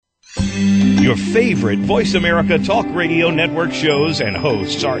Your favorite Voice America Talk Radio Network shows and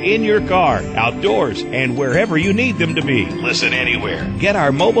hosts are in your car, outdoors, and wherever you need them to be. Listen anywhere. Get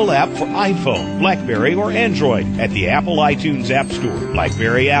our mobile app for iPhone, BlackBerry, or Android at the Apple iTunes App Store,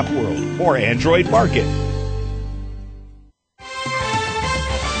 BlackBerry App World, or Android Market.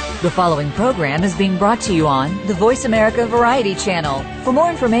 The following program is being brought to you on the Voice America Variety Channel. For more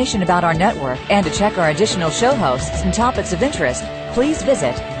information about our network and to check our additional show hosts and topics of interest, please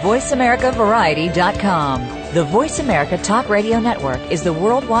visit VoiceAmericaVariety.com. The Voice America Talk Radio Network is the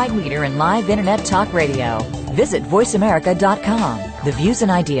worldwide leader in live Internet talk radio. Visit VoiceAmerica.com. The views and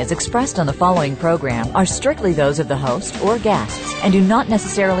ideas expressed on the following program are strictly those of the host or guests and do not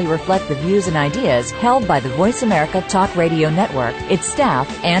necessarily reflect the views and ideas held by the Voice America Talk Radio Network, its staff,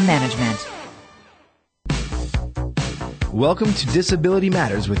 and management. Welcome to Disability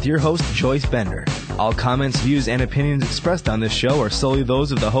Matters with your host, Joyce Bender. All comments, views, and opinions expressed on this show are solely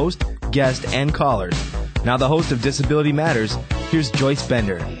those of the host, guest, and callers. Now the host of Disability Matters, here's Joyce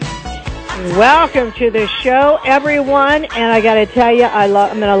Bender. Welcome to the show, everyone, and I got to tell you, I'm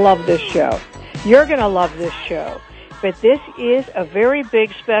going to love this show. You're going to love this show. But this is a very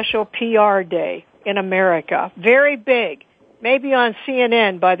big special PR day in America. Very big. Maybe on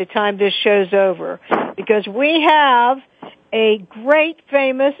CNN by the time this show's over. Because we have a great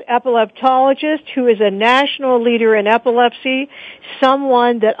famous epileptologist who is a national leader in epilepsy,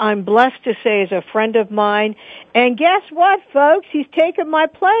 someone that I'm blessed to say is a friend of mine. And guess what, folks? He's taken my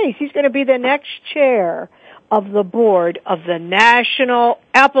place. He's going to be the next chair of the board of the National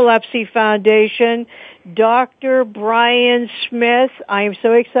Epilepsy Foundation, Dr. Brien Smith. I am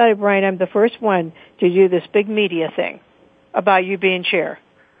so excited, Brien. I'm the first one to do this big media thing about you being chair.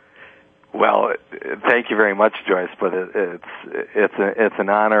 Well, thank you very much, Joyce. But it's an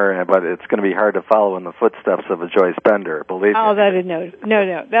honor, but it's going to be hard to follow in the footsteps of a Joyce Bender. Believe me. Oh,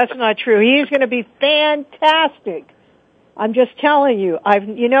 no, that's not true. He's going to be fantastic. I'm just telling you.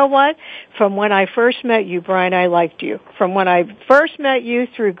 You know what? From when I first met you, Brien, I liked you. From when I first met you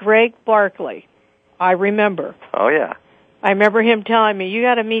through Greg Barkley, I remember. Oh yeah. I remember him telling me, you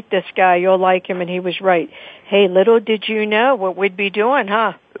got to meet this guy, you'll like him, and he was right. Hey, little did you know what we'd be doing,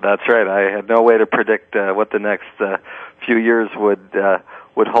 huh? That's right. I had no way to predict what the next few years would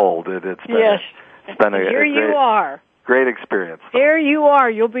hold. It's been, yes. It's been Here you are. Great experience. Here you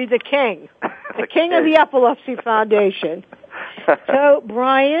are. You'll be the king. The king of the Epilepsy Foundation. So,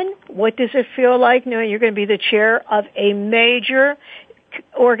 Brien, what does it feel like knowing you're going to be the chair of a major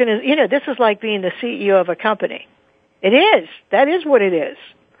organization? You know, this is like being the CEO of a company. It is. That is what it is.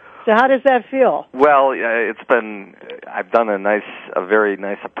 So how does that feel? Well, I've done a very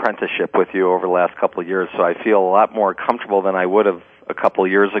nice apprenticeship with you over the last couple of years, so I feel a lot more comfortable than I would have a couple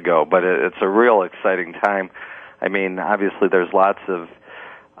of years ago, but it's a real exciting time. I mean, obviously there's lots of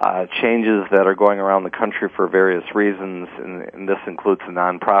changes that are going around the country for various reasons, and this includes the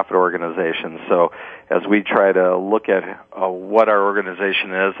nonprofit organizations. So as we try to look at what our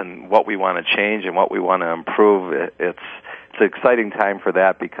organization is and what we want to change and what we want to improve, it's an exciting time for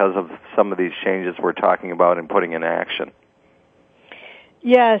that because of some of these changes we're talking about and putting in action.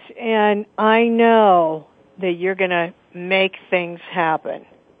 Yes, and I know that you're going to make things happen.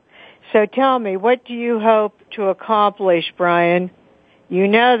 So tell me, what do you hope to accomplish, Brien? You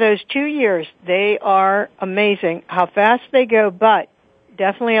know those 2 years, they are amazing, how fast they go, but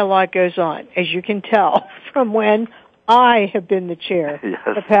definitely a lot goes on, as you can tell from when I have been the chair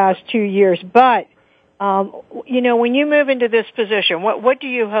the past 2 years. But, you know, when you move into this position, what do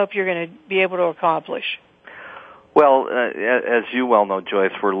you hope you're going to be able to accomplish? Well, as you well know,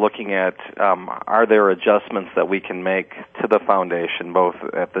 Joyce, we're looking at are there adjustments that we can make to the foundation, both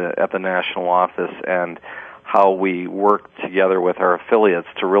at the national office and how we work together with our affiliates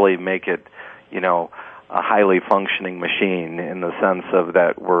to really make it, you know, a highly functioning machine in the sense of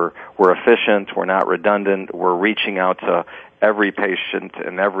that we're efficient, we're not redundant, we're reaching out to every patient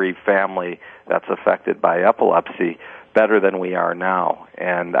and every family that's affected by epilepsy better than we are now.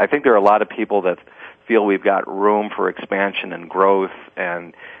 And I think there are a lot of people that feel we've got room for expansion and growth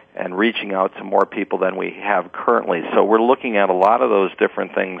and reaching out to more people than we have currently. So we're looking at a lot of those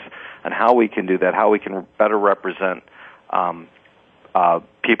different things and how we can do that, how we can better represent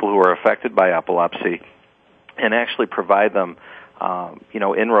people who are affected by epilepsy and actually provide them,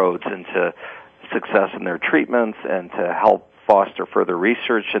 inroads into success in their treatments and to help foster further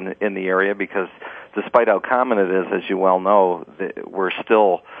research in the area, because despite how common it is, as you well know, we're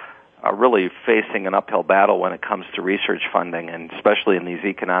still really facing an uphill battle when it comes to research funding, and especially in these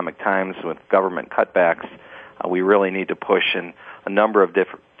economic times with government cutbacks, we really need to push in a number of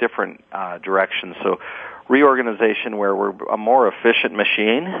different directions. So reorganization where we're a more efficient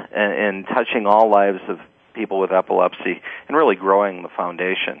machine and touching all lives of people with epilepsy and really growing the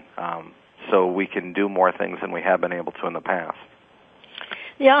foundation so we can do more things than we have been able to in the past.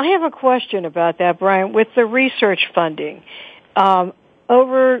 Yeah, I have a question about that, Brien. With the research funding, being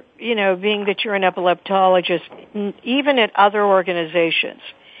that you're an epileptologist, even at other organizations,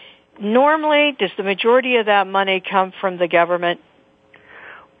 normally does the majority of that money come from the government?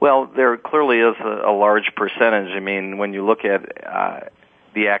 Well, there clearly is a large percentage. I mean, when you look at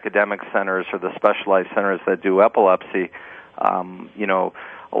the academic centers or the specialized centers that do epilepsy, a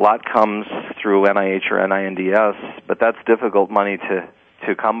lot comes through NIH or NINDS, but that's difficult money to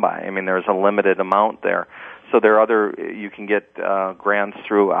come by. I mean, there's a limited amount there. So there are you can get grants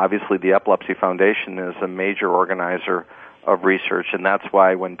through, obviously the Epilepsy Foundation is a major organizer of research, and that's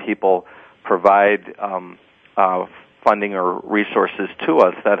why when people provide funding or resources to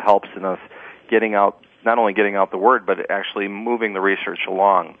us, that helps in us not only getting out the word, but actually moving the research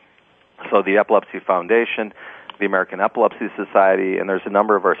along. So the Epilepsy Foundation, the American Epilepsy Society, and there's a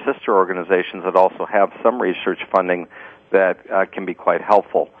number of our sister organizations that also have some research funding that can be quite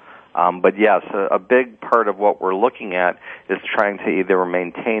helpful. But yes, a big part of what we're looking at is trying to either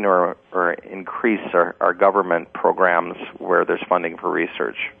maintain or increase our government programs where there's funding for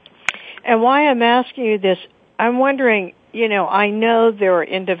research. And why I'm asking you this, I'm wondering, I know there are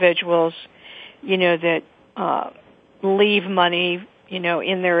individuals, that leave money,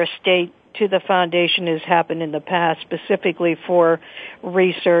 in their estate to the foundation has happened in the past specifically for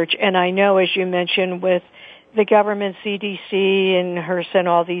research. And I know, as you mentioned, with the government, CDC and HRSA and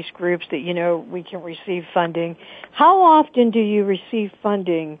all these groups that, we can receive funding. How often do you receive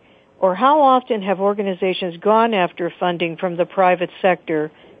funding, or how often have organizations gone after funding from the private sector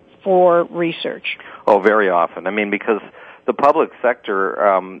for research? Oh, very often. I mean, because the public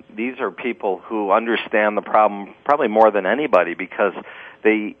sector, these are people who understand the problem probably more than anybody because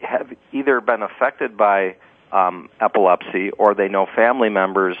they have either been affected by epilepsy or they know family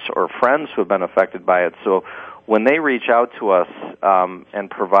members or friends who have been affected by it. So when they reach out to us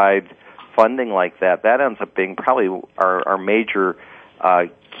and provide funding like that, that ends up being probably our major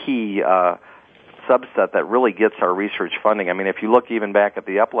key subset that really gets our research funding. I mean, if you look even back at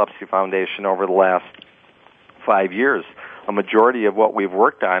the Epilepsy Foundation over the last 5 years, a majority of what we've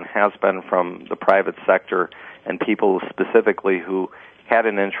worked on has been from the private sector and people specifically who had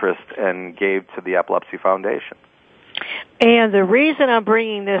an interest and gave to the Epilepsy Foundation. And the reason I'm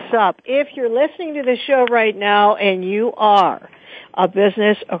bringing this up, if you're listening to the show right now and you are a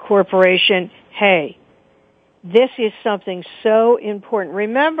business, a corporation, hey, this is something so important.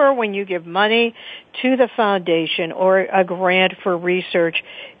 Remember, when you give money to the foundation or a grant for research,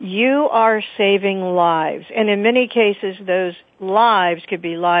 you are saving lives. And in many cases, those lives could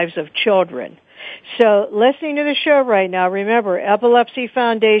be lives of children. So listening to the show right now, remember,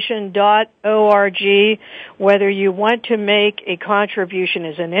 epilepsyfoundation.org, whether you want to make a contribution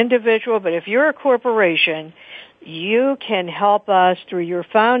as an individual, but if you're a corporation, you can help us through your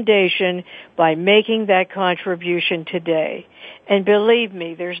foundation by making that contribution today. And believe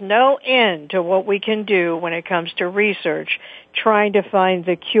me, there's no end to what we can do when it comes to research, trying to find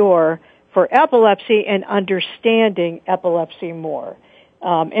the cure for epilepsy and understanding epilepsy more.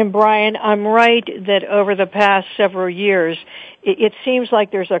 And Brien, I'm right that over the past several years, it seems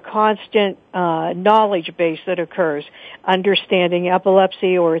like there's a constant knowledge base that occurs, understanding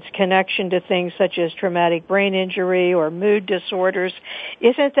epilepsy or its connection to things such as traumatic brain injury or mood disorders.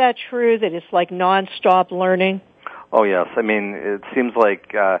 Isn't that true that it's like nonstop learning? Oh, yes. I mean, it seems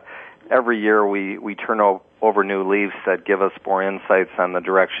like every year we turn over new leaves that give us more insights on the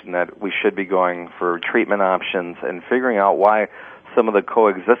direction that we should be going for treatment options and figuring out why some of the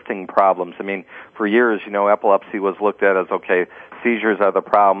coexisting problems. I mean, for years, epilepsy was looked at as, okay, seizures are the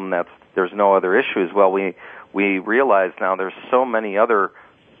problem, there's no other issues. Well, we realize now there's so many other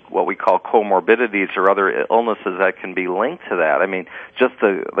what we call comorbidities or other illnesses that can be linked to that. I mean, just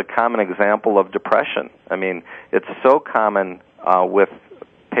the common example of depression. I mean, it's so common with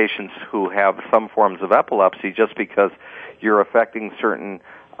patients who have some forms of epilepsy just because you're affecting certain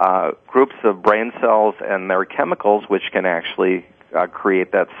groups of brain cells and their chemicals, which can actually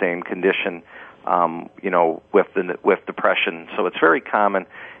create that same condition, with depression. So it's very common,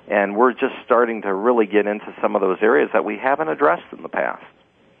 and we're just starting to really get into some of those areas that we haven't addressed in the past.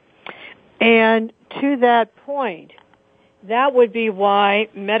 And to that point, that would be why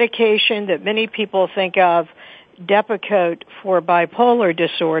medication that many people think of, Depakote for bipolar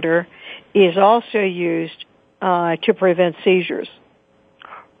disorder, is also used to prevent seizures.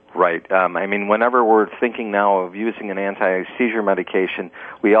 Right. I mean, whenever we're thinking now of using an anti-seizure medication,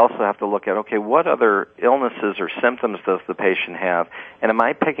 we also have to look at, okay, what other illnesses or symptoms does the patient have? And am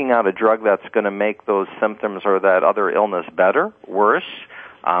I picking out a drug that's going to make those symptoms or that other illness better, worse?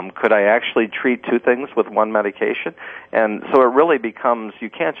 Could I actually treat two things with one medication? And so it really becomes, you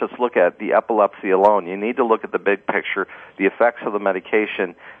can't just look at the epilepsy alone. You need to look at the big picture, the effects of the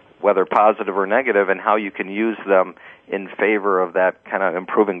medication, whether positive or negative, and how you can use them in favor of that kind of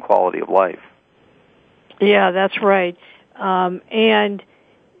improving quality of life. Yeah, that's right. And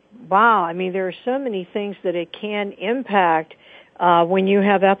wow, I mean, there are so many things that it can impact when you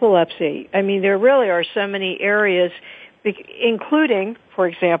have epilepsy. I mean, there really are so many areas, including, for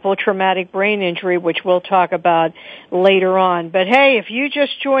example, traumatic brain injury, which we'll talk about later on. But hey, if you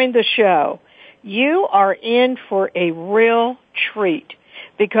just joined the show, you are in for a real treat,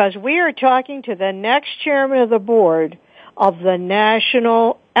 because we are talking to the next chairman of the board of the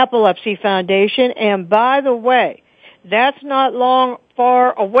National Epilepsy Foundation. And by the way, that's not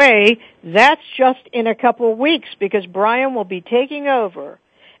far away. That's just in a couple of weeks, because Brien will be taking over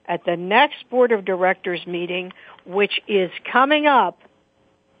at the next board of directors meeting, which is coming up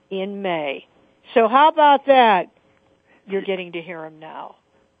in May. So how about that? You're getting to hear him now.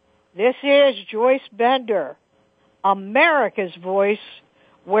 This is Joyce Bender, America's Voice,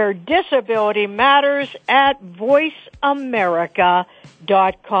 where disability matters, at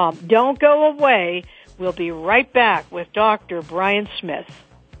voiceamerica.com. Don't go away. We'll be right back with Dr. Brien Smith.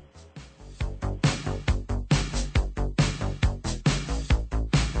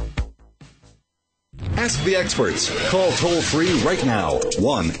 Ask the experts. Call toll-free right now,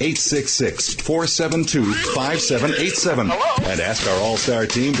 1-866-472-5787. And ask our all-star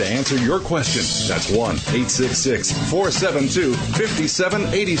team to answer your question. That's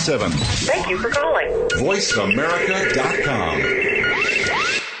 1-866-472-5787. Thank you for calling. VoiceAmerica.com.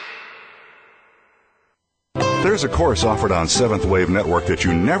 There's a course offered on Seventh Wave Network that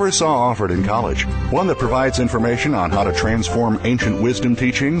you never saw offered in college. One that provides information on how to transform ancient wisdom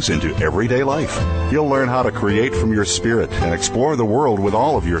teachings into everyday life. You'll learn how to create from your spirit and explore the world with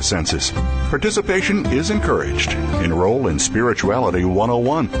all of your senses. Participation is encouraged. Enroll in Spirituality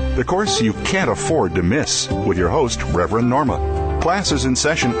 101, the course you can't afford to miss, with your host, Reverend Norma. Class is in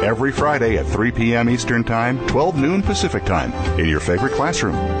session every Friday at 3 p.m. Eastern Time, 12 noon Pacific Time, in your favorite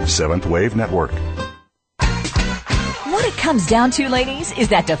classroom, Seventh Wave Network. What it comes down to, ladies, is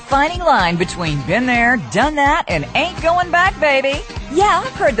that defining line between been there, done that, and ain't going back, baby. Yeah,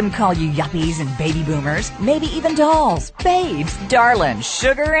 I've heard them call you yuppies and baby boomers, maybe even dolls, babes, darling,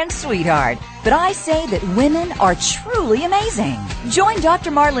 sugar, and sweetheart. But I say that women are truly amazing. Join Dr.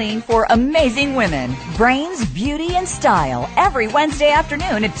 Marlene for Amazing Women, Brains, Beauty, and Style every Wednesday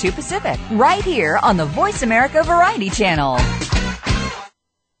afternoon at 2 Pacific, right here on the Voice America Variety Channel.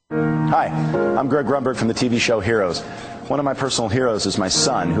 Hi, I'm Greg Grunberg from the TV show Heroes. One of my personal heroes is my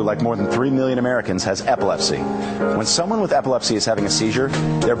son, who, like more than 3 million Americans, has epilepsy. When someone with epilepsy is having a seizure,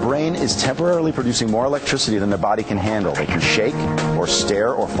 their brain is temporarily producing more electricity than their body can handle. They can shake or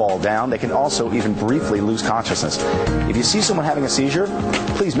stare or fall down. They can also even briefly lose consciousness. If you see someone having a seizure,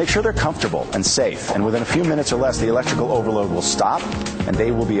 please make sure they're comfortable and safe. And within a few minutes or less, the electrical overload will stop and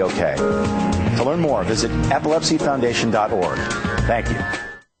they will be okay. To learn more, visit epilepsyfoundation.org. Thank you.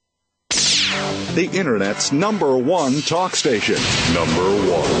 The Internet's #1 talk station.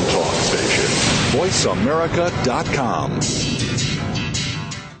 #1 talk station. VoiceAmerica.com.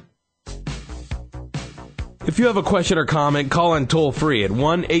 If you have a question or comment, call in toll-free at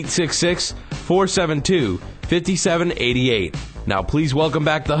 1-866-472-5788. Now, please welcome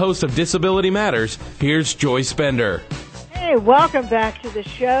back the host of Disability Matters. Here's Joyce Bender. Hey, welcome back to the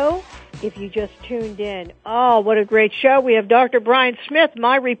show. If you just tuned in, oh, what a great show. We have Dr. Brien Smith,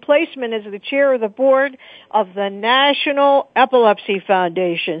 my replacement as the chair of the board of the National Epilepsy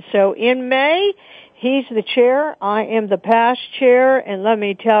Foundation. So in May, he's the chair. I am the past chair. And let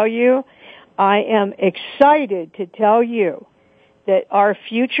me tell you, I am excited to tell you that our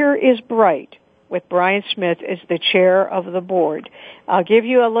future is bright with Brien Smith as the chair of the board. I'll give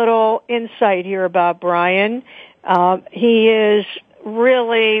you a little insight here about Brien. He is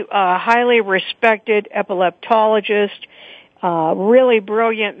really a highly respected epileptologist, really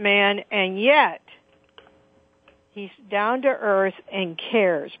brilliant man, and yet he's down to earth and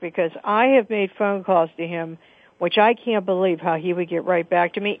cares, because I have made phone calls to him, which I can't believe how he would get right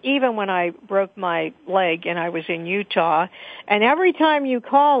back to me, even when I broke my leg and I was in Utah. And every time you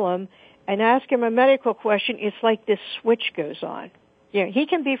call him and ask him a medical question, it's like this switch goes on. Yeah, he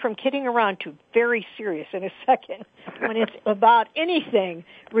can be from kidding around to very serious in a second when it's about anything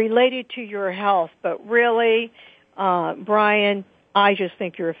related to your health. But really, Brien, I just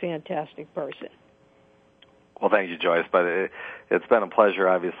think you're a fantastic person. Well, thank you, Joyce. But it's been a pleasure,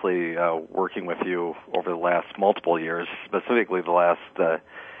 obviously, working with you over the last multiple years, specifically the last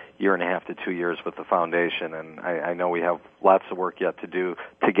year and a half to 2 years with the foundation. And I know we have lots of work yet to do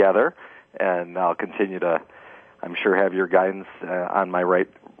together, and I'll continue to, I'm sure, have your guidance on my right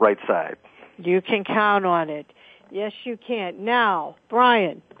side. You can count on it. Yes, you can. Now,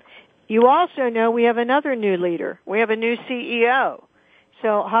 Brien, you also know we have another new leader. We have a new CEO.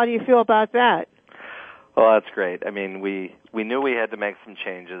 So how do you feel about that? Well, that's great. I mean, we knew we had to make some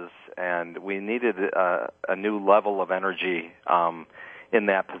changes, and we needed a new level of energy in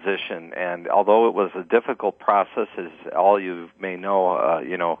that position. And although it was a difficult process, as all you may know,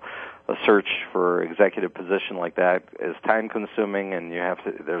 a search for executive position like that is time-consuming, and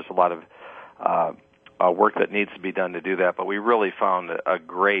there's a lot of work that needs to be done to do that. But we really found a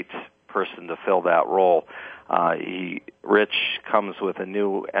great person to fill that role. Rich comes with a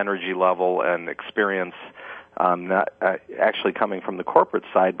new energy level and experience, not actually coming from the corporate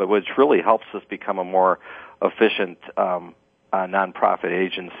side, but which really helps us become a more efficient nonprofit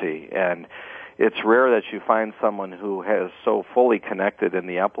agency. And it's rare that you find someone who has so fully connected in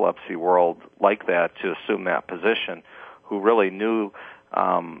the epilepsy world like that to assume that position, who really knew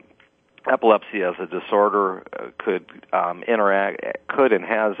epilepsy as a disorder, could and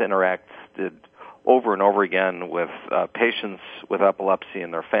has interacted over and over again with patients with epilepsy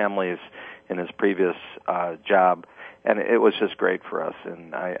and their families in his previous job. And it was just great for us.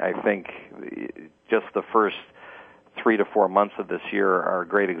 And I think just the first 3 to 4 months of this year are a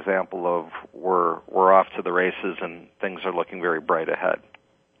great example of we're off to the races and things are looking very bright ahead.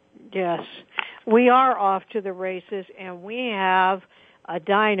 Yes, we are off to the races, and we have a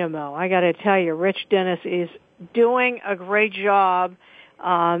dynamo. I got to tell you, Rich Dennis is doing a great job,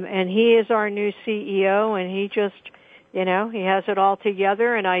 and he is our new CEO, and he just, he has it all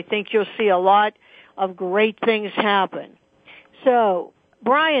together, and I think you'll see a lot of great things happen. So,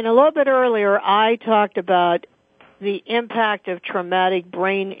 Brien, a little bit earlier, I talked about the impact of traumatic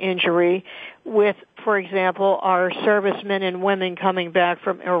brain injury with, for example, our servicemen and women coming back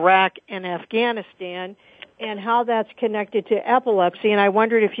from Iraq and Afghanistan, and how that's connected to epilepsy. And I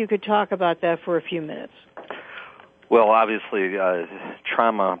wondered if you could talk about that for a few minutes. Well, obviously,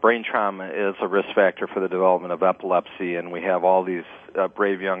 brain trauma is a risk factor for the development of epilepsy, and we have all these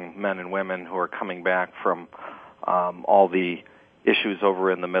brave young men and women who are coming back from all the issues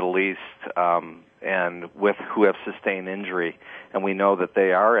over in the Middle East, and who have sustained injury, and we know that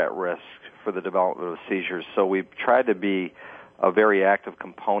they are at risk for the development of seizures. So we've tried to be a very active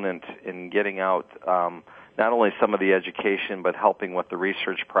component in getting out not only some of the education, but helping with the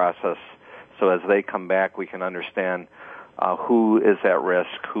research process. So as they come back, we can understand who is at risk,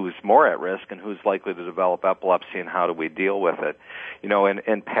 who's more at risk, and who's likely to develop epilepsy, and how do we deal with it.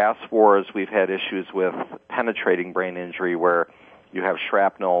 In past wars, we've had issues with penetrating brain injury where you have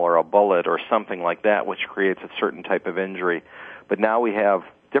shrapnel or a bullet or something like that, which creates a certain type of injury. But now we have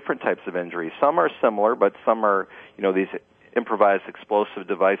different types of injuries. Some are similar, but some are, these improvised explosive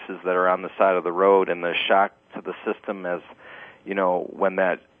devices that are on the side of the road, and the shock to the system as, when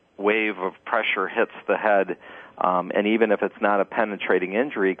that wave of pressure hits the head, and even if it's not a penetrating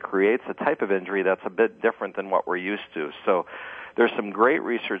injury, creates a type of injury that's a bit different than what we're used to. So there's some great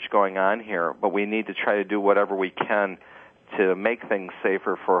research going on here, but we need to try to do whatever we can to make things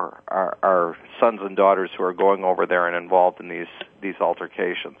safer for our sons and daughters who are going over there and involved in these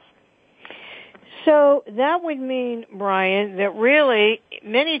altercations. So that would mean, Brien, that really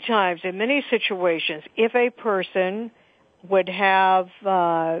many times in many situations, if a person would have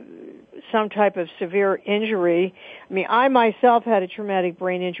some type of severe injury, I myself had a traumatic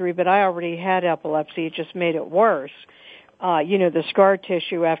brain injury, but I already had epilepsy. It just made it worse. The scar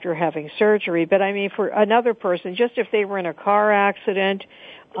tissue after having surgery. But for another person, just if they were in a car accident,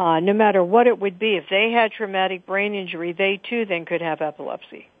 no matter what it would be, if they had traumatic brain injury, they too then could have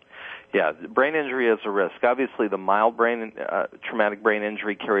epilepsy. Yeah, brain injury is a risk. Obviously, the mild traumatic brain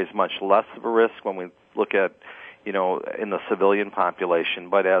injury carries much less of a risk when we look at, in the civilian population.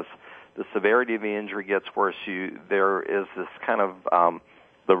 But as the severity of the injury gets worse, there is this kind of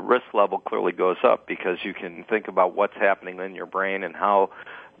the risk level clearly goes up, because you can think about what's happening in your brain and how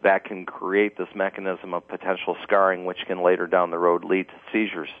that can create this mechanism of potential scarring, which can later down the road lead to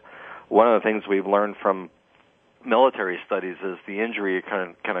seizures. One of the things we've learned from military studies is the injury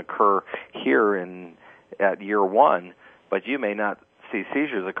can occur here at year 1, but you may not see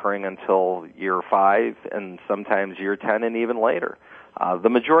seizures occurring until year 5 and sometimes year 10 and even later. The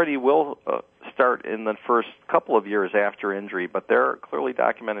majority will start in the first couple of years after injury, but there are clearly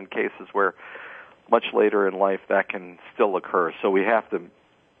documented cases where much later in life that can still occur. So we have to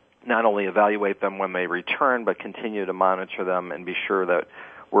not only evaluate them when they return, but continue to monitor them and be sure that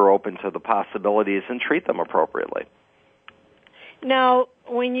we're open to the possibilities and treat them appropriately. Now,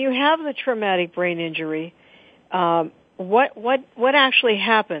 when you have the traumatic brain injury, what actually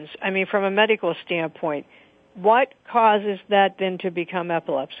happens? I mean, from a medical standpoint, what causes that then to become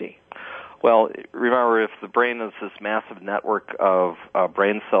epilepsy? Well, remember, if the brain is this massive network of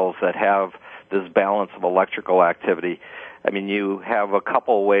brain cells that have this balance of electrical activity, I mean, you have a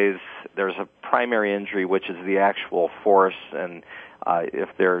couple ways. There's a primary injury, which is the actual force, and if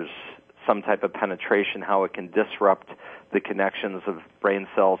there's some type of penetration, how it can disrupt the connections of brain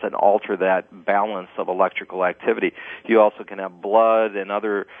cells and alter that balance of electrical activity. You also can have blood and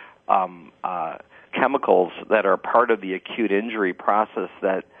other chemicals that are part of the acute injury process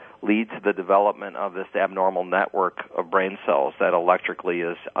that lead to the development of this abnormal network of brain cells that electrically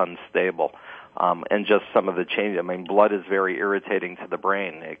is unstable. And just some of the change. I mean, blood is very irritating to the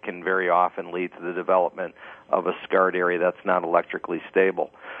brain. It can very often lead to the development of a scarred area that's not electrically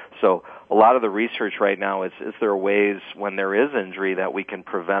stable. So a lot of the research right now is there ways when there is injury that we can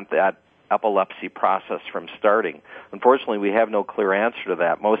prevent that epilepsy process from starting? Unfortunately, we have no clear answer to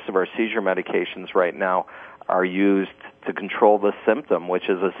that. Most of our seizure medications right now are used to control the symptom, which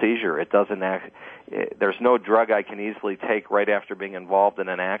is a seizure. It doesn't act. There's no drug I can easily take right after being involved in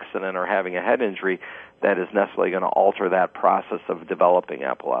an accident or having a head injury that is necessarily going to alter that process of developing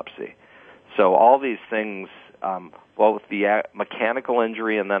epilepsy. So all these things, both the mechanical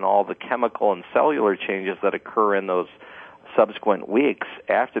injury and then all the chemical and cellular changes that occur in those subsequent weeks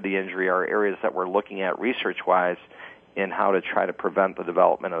after the injury, are areas that we're looking at research-wise in how to try to prevent the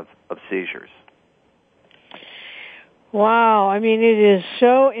development of seizures. Wow, I mean, it is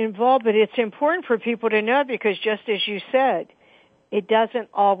so involved, but it's important for people to know because just as you said, it doesn't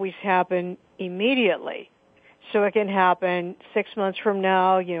always happen immediately. So it can happen 6 months from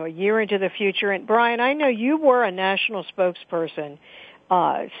now, a year into the future. And Brien, I know you were a national spokesperson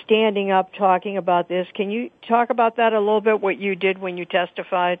standing up talking about this. Can you talk about that a little bit, what you did when you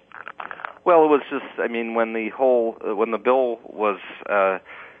testified? Well, it was just, I mean, when the bill was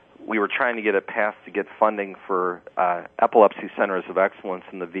we were trying to get it passed to get funding for epilepsy centers of excellence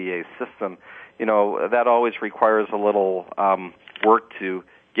in the VA system. That always requires a little work to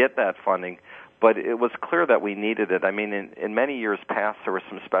get that funding, but it was clear that we needed it. I mean, in many years past, there were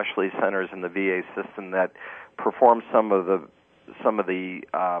some specialty centers in the VA system that performed some of the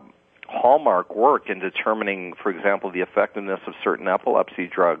hallmark work in determining, for example, the effectiveness of certain epilepsy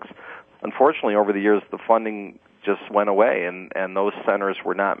drugs. Unfortunately, over the years, the funding just went away, and those centers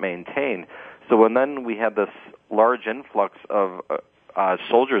were not maintained. So when then we had this large influx of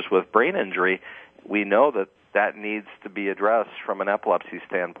soldiers with brain injury, we know that needs to be addressed from an epilepsy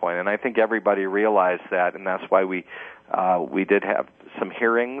standpoint. And I think everybody realized that, and that's why we did have some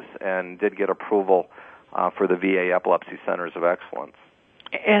hearings and did get approval for the VA Epilepsy Centers of Excellence.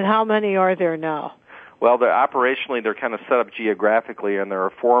 And how many are there now? Well, operationally, they're kind of set up geographically, and there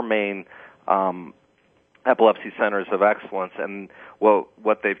are 4 main epilepsy centers of excellence, and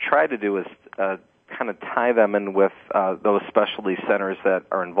what they've tried to do is kind of tie them in with those specialty centers that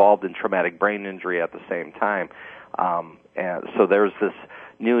are involved in traumatic brain injury at the same time. And so there's this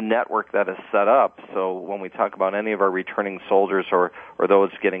new network that is set up, so when we talk about any of our returning soldiers or those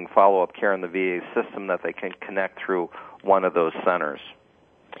getting follow-up care in the VA system, that they can connect through one of those centers.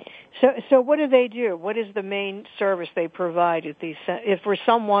 So what do they do? What is the main service they provide at these? If for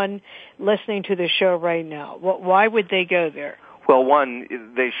someone listening to the show right now, why would they go there? Well,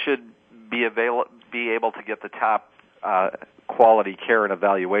 one, they should be able to get the top quality care and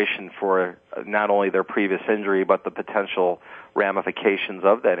evaluation for not only their previous injury, but the potential ramifications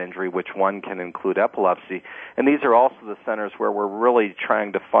of that injury, which one can include epilepsy. And these are also the centers where we're really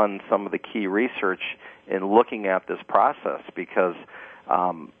trying to fund some of the key research in looking at this process, because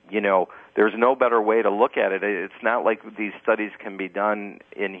there's no better way to look at it. It's not like these studies can be done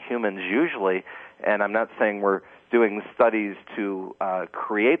in humans usually, and I'm not saying we're doing studies to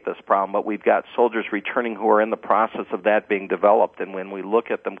create this problem, but we've got soldiers returning who are in the process of that being developed, and when we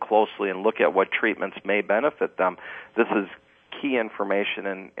look at them closely and look at what treatments may benefit them, this is key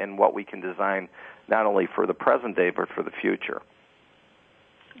information in what we can design not only for the present day but for the future.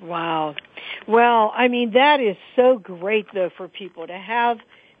 Wow. Well, I mean, that is so great, though, for people to have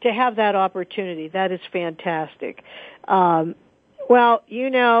that opportunity. That is fantastic. Well,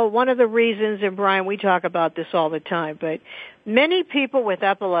 one of the reasons, and Brien, we talk about this all the time, but many people with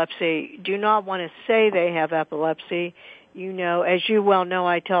epilepsy do not want to say they have epilepsy. As you well know,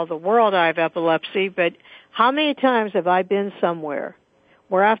 I tell the world I have epilepsy, but how many times have I been somewhere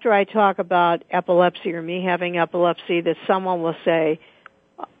where after I talk about epilepsy or me having epilepsy, that someone will say,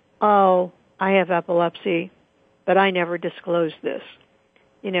 oh, I have epilepsy, but I never disclosed this.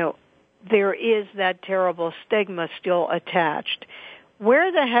 You know, there is that terrible stigma still attached.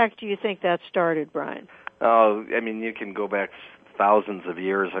 Where the heck do you think that started, Brien? Oh, I mean, you can go back thousands of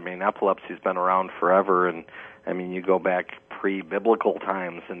years. I mean, epilepsy's been around forever, and I mean, you go back pre-biblical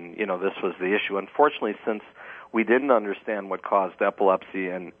times, and, you know, this was the issue. Unfortunately, since we didn't understand what caused epilepsy,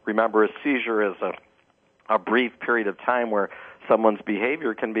 and remember, a seizure is a brief period of time where someone's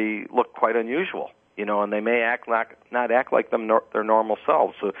behavior can look quite unusual, you know, and they may not act like their normal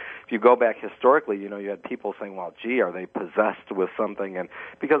selves. So if you go back historically, you know, you had people saying, well, gee, are they possessed with something? And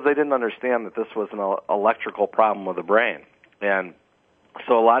because they didn't understand that this was an electrical problem with the brain. And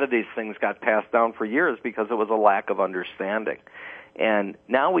so a lot of these things got passed down for years because it was a lack of understanding. And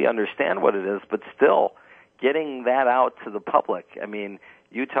now we understand what it is, but still getting that out to the public. I mean,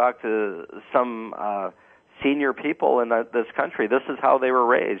 you talk to some senior people in this country, this is how they were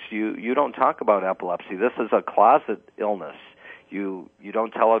raised. You don't talk about epilepsy. This is a closet illness. You don't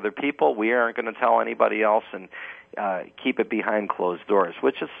tell other people. We aren't going to tell anybody else, and keep it behind closed doors,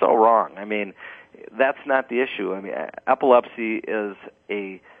 which is so wrong. I mean, that's not the issue. I mean, epilepsy is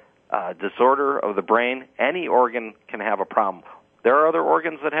a disorder of the brain. Any organ can have a problem. There are other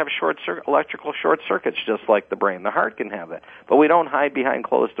organs that have electrical short circuits, just like the brain. The heart can have that, but we don't hide behind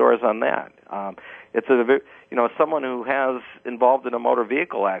closed doors on that. It's someone who has involved in a motor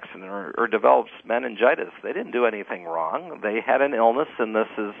vehicle accident or develops meningitis. They didn't do anything wrong. They had an illness, and this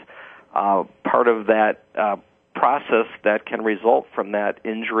is part of that process that can result from that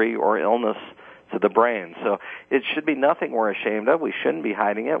injury or illness to the brain. So it should be nothing we're ashamed of. We shouldn't be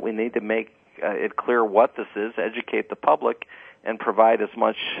hiding it. We need to make it clear what this is, educate the public, and provide as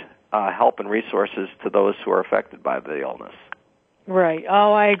much help and resources to those who are affected by the illness. Right.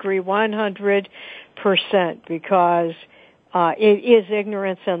 Oh, I agree 100%, because it is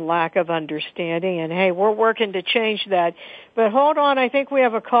ignorance and lack of understanding, and hey, we're working to change that. But hold on, I think we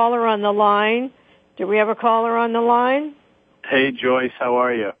have a caller on the line. Do we have a caller on the line? Hey, Joyce, how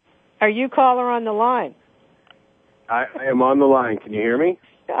are you? Are you caller on the line? I am on the line. Can you hear me?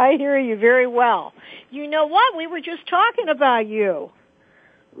 I hear you very well. You know what? We were just talking about you.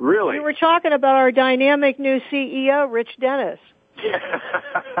 Really? We were talking about our dynamic new CEO, Rich Dennis.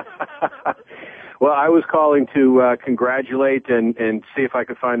 Well, I was calling to congratulate and see if I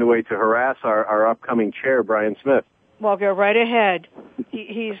could find a way to harass our upcoming chair, Brien Smith. Well, go right ahead.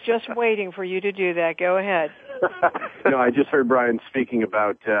 He's just waiting for you to do that. Go ahead. No, I just heard Brien speaking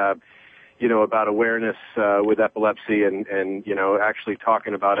about about awareness with epilepsy and actually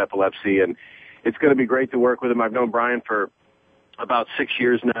talking about epilepsy. And it's going to be great to work with him. I've known Brien for about 6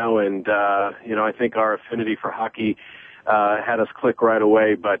 years now, and, I think our affinity for hockey had us click right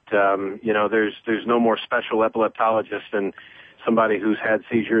away. But, there's no more special epileptologist than somebody who's had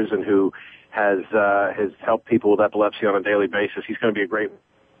seizures and who has helped people with epilepsy on a daily basis. He's going to be a great...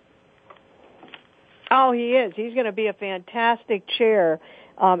 Oh, he is. He's going to be a fantastic chair.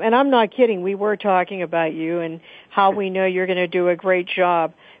 And I'm not kidding. We were talking about you and how we know you're going to do a great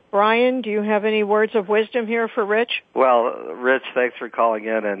job. Brien, do you have any words of wisdom here for Rich? Well, Rich, thanks for calling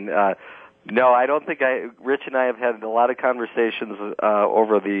in. And no, I don't think Rich and I have had a lot of conversations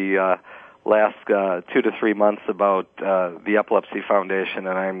over the last 2 to 3 months about the Epilepsy Foundation,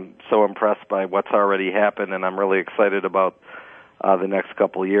 and I'm so impressed by what's already happened, and I'm really excited about the next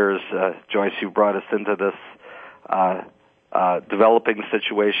couple of years. Joyce, you brought us into this developing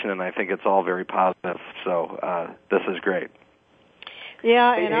situation, and I think it's all very positive. So this is great.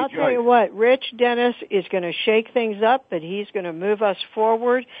 Yeah, and I'll tell you what, Rich Dennis is going to shake things up, but he's going to move us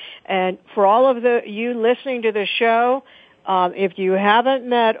forward. And for all of you listening to the show, if you haven't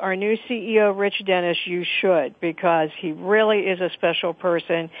met our new CEO, Rich Dennis, you should, because he really is a special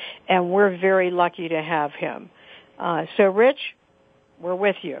person, and we're very lucky to have him. So, Rich, we're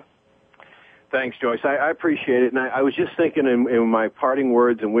with you. Thanks, Joyce. I appreciate it. And I was just thinking in my parting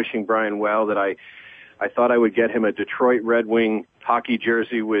words and wishing Brien well that I thought I would get him a Detroit Red Wing hockey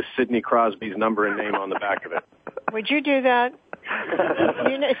jersey with Sidney Crosby's number and name on the back of it. Would you do that?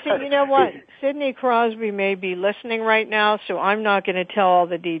 You know what? Sidney Crosby may be listening right now, so I'm not going to tell all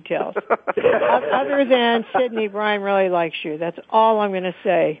the details. Other than Sidney, Brien really likes you. That's all I'm going to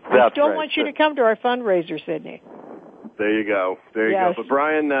say. I still want you to come to our fundraiser, Sidney. There you go. There you go. But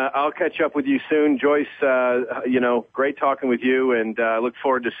Brien, I'll catch up with you soon. Joyce, great talking with you, and look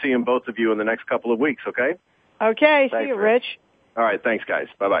forward to seeing both of you in the next couple of weeks, okay? Okay. See you, Rich. All right. Thanks, guys.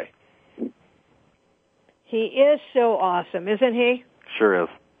 Bye-bye. He is so awesome, isn't he? Sure is.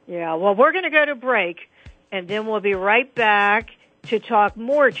 Yeah. Well, we're going to go to break, and then we'll be right back to talk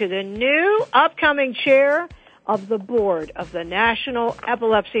more to the new upcoming chair of the board of the National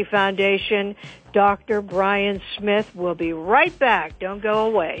Epilepsy Foundation, Dr. Brien Smith. We'll be right back. Don't go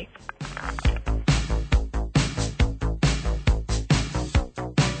away.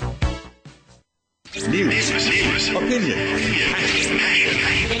 News, opinion,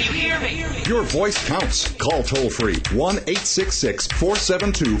 your voice counts. Call toll-free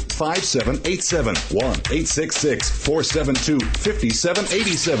 1-866-472-5787.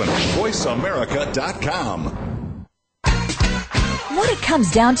 1-866-472-5787. VoiceAmerica.com. What it comes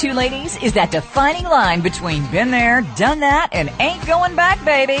down to, ladies, is that defining line between been there, done that, and ain't going back,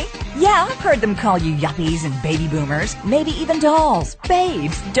 baby. Yeah, I've heard them call you yuppies and baby boomers, maybe even dolls,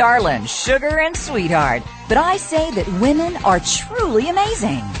 babes, darling, sugar, and sweetheart. But I say that women are truly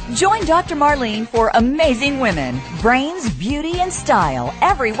amazing. Join Dr. Marlene for Amazing Women, Brains, Beauty, and Style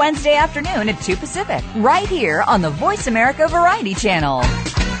every Wednesday afternoon at 2 Pacific, right here on the Voice America Variety Channel.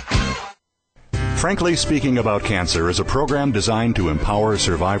 Frankly Speaking About Cancer is a program designed to empower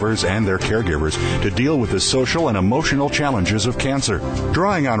survivors and their caregivers to deal with the social and emotional challenges of cancer.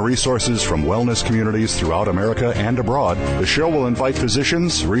 Drawing on resources from wellness communities throughout America and abroad, the show will invite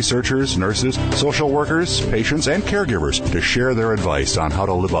physicians, researchers, nurses, social workers, patients, and caregivers to share their advice on how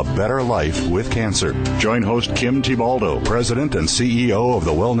to live a better life with cancer. Join host Kim Tibaldo, President and CEO of the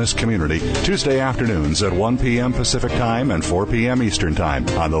Wellness Community, Tuesday afternoons at 1 p.m. Pacific Time and 4 p.m. Eastern Time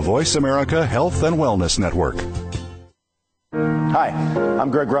on the Voice America Health and Wellness Network. Hi, I'm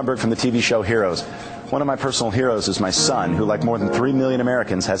Greg Grunberg from the TV show Heroes. One of my personal heroes is my son, who, like more than 3 million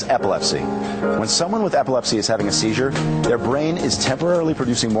Americans, has epilepsy. When someone with epilepsy is having a seizure, their brain is temporarily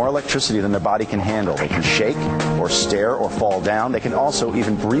producing more electricity than their body can handle. They can shake or stare or fall down. They can also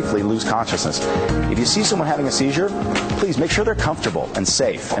even briefly lose consciousness. If you see someone having a seizure, please make sure they're comfortable and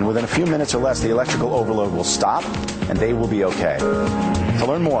safe. And within a few minutes or less, the electrical overload will stop and they will be okay. To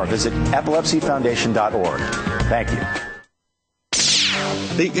learn more, visit epilepsyfoundation.org. Thank you.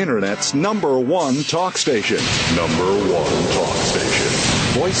 The Internet's #1 talk station. #1 talk station.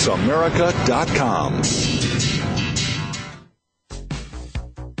 VoiceAmerica.com.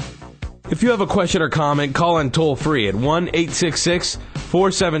 If you have a question or comment, call in toll-free at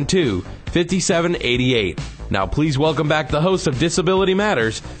 1-866-472-5788. Now, please welcome back the host of Disability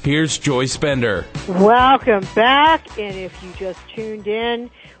Matters. Here's Joyce Bender. Welcome back. And if you just tuned in,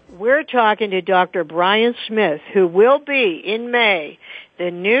 we're talking to Dr. Brien Smith, who will be, in May,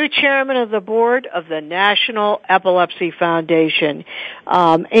 the new chairman of the board of the National Epilepsy Foundation.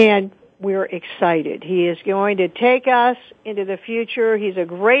 And we're excited. He is going to take us into the future. He's a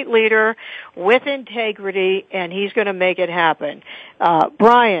great leader with integrity, and he's going to make it happen.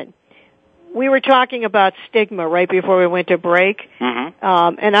 Brien, we were talking about stigma right before we went to break.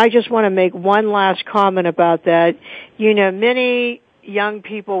 Mm-hmm. And I just want to make one last comment about that. You know, many young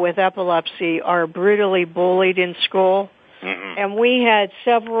people with epilepsy are brutally bullied in school. Mm-hmm. And we had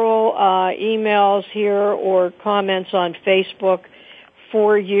several emails here or comments on Facebook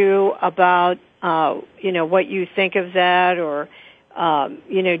for you about, what you think of that, or,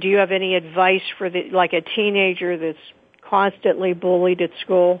 do you have any advice for like a teenager that's constantly bullied at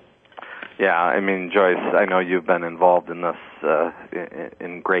school? Yeah, I mean, Joyce, I know you've been involved in this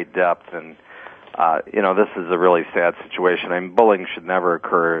in great depth, and this is a really sad situation. I mean, bullying should never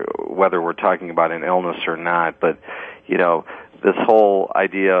occur, whether we're talking about an illness or not. But, this whole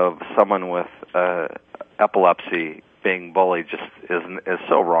idea of someone with epilepsy being bullied just is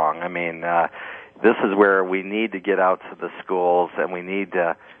so wrong. I mean, this is where we need to get out to the schools, and we need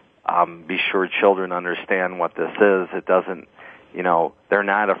to be sure children understand what this is. It doesn't, they're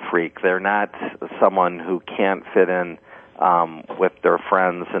not a freak. They're not someone who can't fit in with their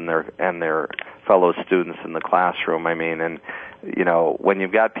friends and their fellow students in the classroom. I mean, and when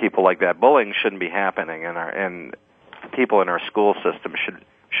you've got people like that, bullying shouldn't be happening, and people in our school system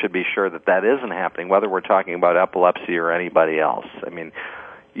should be sure that isn't happening, whether we're talking about epilepsy or anybody else. I mean,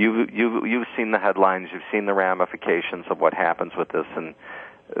 you've seen the headlines, you've seen the ramifications of what happens with this, and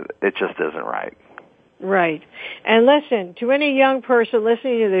it just isn't right. Right. And listen, to any young person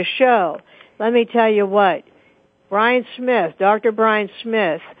listening to this show, let me tell you what, Brien Smith, Dr. Brien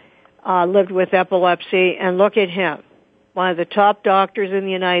Smith, lived with epilepsy, and look at him, one of the top doctors in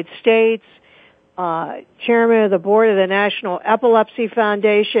the United States, chairman of the board of the National Epilepsy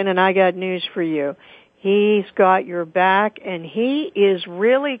Foundation, and I got news for you. He's got your back, and he is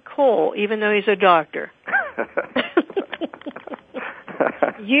really cool, even though he's a doctor.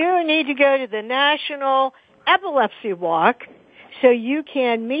 You need to go to the National Epilepsy Walk so you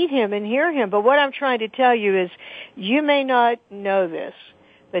can meet him and hear him. But what I'm trying to tell you is, you may not know this,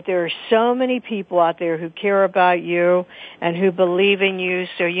 but there are so many people out there who care about you and who believe in you.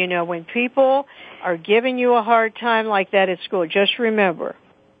 So, when people are giving you a hard time like that at school, just remember,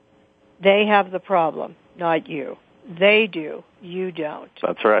 they have the problem, not you. They do. You don't.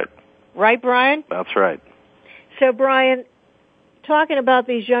 That's right. Right, Brien? That's right. So, Brien, talking about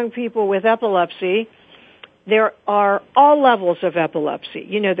these young people with epilepsy, there are all levels of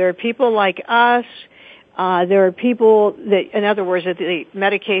epilepsy. There are people like us. There are people that, in other words, that the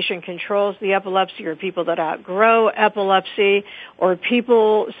medication controls the epilepsy, or people that outgrow epilepsy, or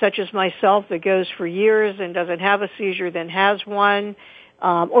people such as myself that goes for years and doesn't have a seizure, then has one,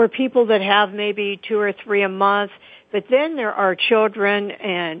 or people that have maybe 2 or 3 a month. But then there are children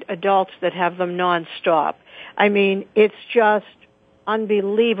and adults that have them nonstop. I mean, it's just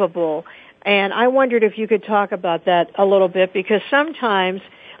unbelievable. And I wondered if you could talk about that a little bit, because sometimes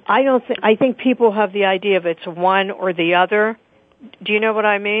I think people have the idea of it's one or the other. Do you know what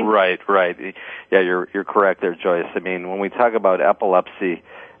I mean? Right. Yeah, you're correct there, Joyce. I mean, when we talk about epilepsy,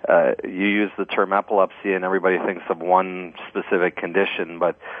 you use the term epilepsy and everybody thinks of one specific condition,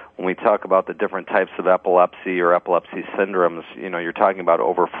 but when we talk about the different types of epilepsy or epilepsy syndromes, you're talking about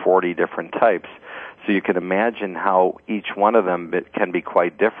over 40 different types. So you can imagine how each one of them can be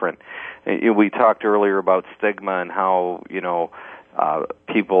quite different. We talked earlier about stigma and how,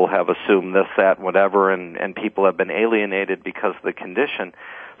 people have assumed this, that, whatever, and people have been alienated because of the condition.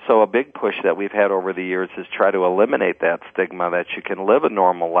 So a big push that we've had over the years is try to eliminate that stigma that you can live a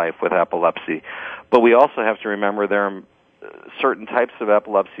normal life with epilepsy. But we also have to remember there are certain types of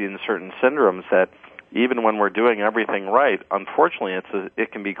epilepsy and certain syndromes that even when we're doing everything right, unfortunately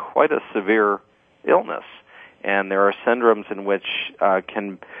it can be quite a severe illness. And there are syndromes in which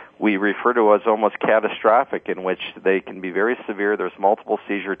we refer to as almost catastrophic, in which they can be very severe. There's multiple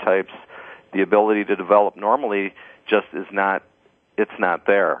seizure types. The ability to develop normally just is not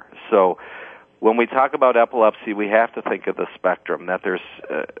there. So when we talk about epilepsy, we have to think of the spectrum, that there's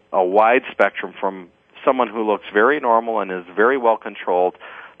a wide spectrum from someone who looks very normal and is very well controlled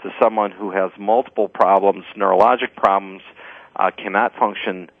to someone who has multiple problems, neurologic problems, cannot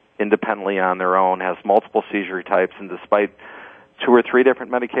function independently on their own, has multiple seizure types, and despite 2 or 3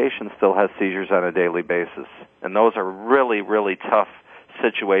 different medications, still has seizures on a daily basis. And those are really, really tough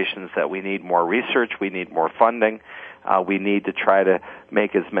situations that we need more research, we need more funding, we need to try to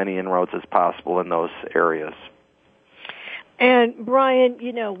make as many inroads as possible in those areas. And Brien,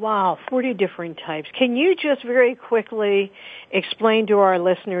 40 different types. Can you just very quickly explain to our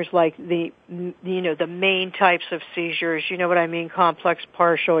listeners, like the main types of seizures? You know what I mean? Complex,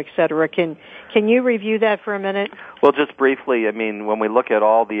 partial, et cetera. Can you review that for a minute? Well, just briefly, I mean, when we look at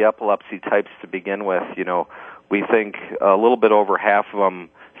all the epilepsy types to begin with, we think a little bit over half of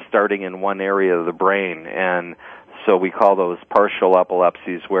them starting in one area of the brain, and so we call those partial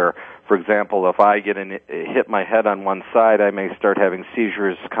epilepsies, where, for example, if I hit my head on one side, I may start having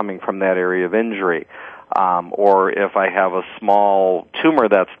seizures coming from that area of injury. Or if I have a small tumor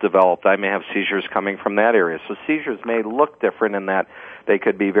that's developed, I may have seizures coming from that area. So seizures may look different in that they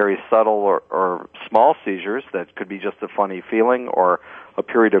could be very subtle or small seizures that could be just a funny feeling or a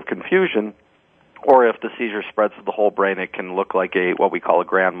period of confusion. Or if the seizure spreads to the whole brain, it can look like what we call a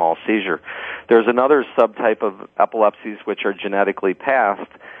grand mal seizure. There's another subtype of epilepsies which are genetically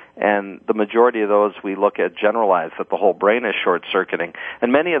passed, and the majority of those we look at generalized, that the whole brain is short-circuiting.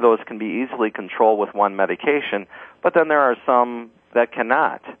 And many of those can be easily controlled with one medication, but then there are some that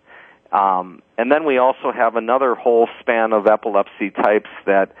cannot. And then we also have another whole span of epilepsy types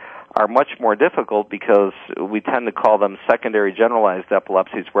that are much more difficult because we tend to call them secondary generalized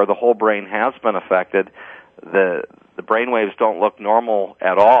epilepsies, where the whole brain has been affected. The brain waves don't look normal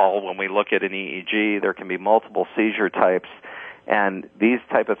at all when we look at an EEG. There can be multiple seizure types, and these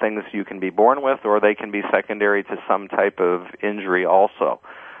type of things you can be born with, or they can be secondary to some type of injury also.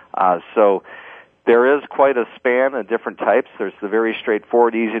 So there is quite a span of different types. There's the very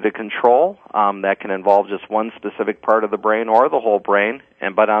straightforward, easy to control, that can involve just one specific part of the brain or the whole brain.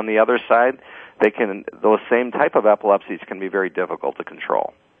 But on the other side, those same type of epilepsies can be very difficult to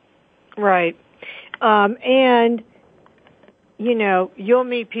control. Right. And, you'll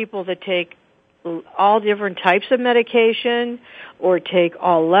meet people that take all different types of medication or take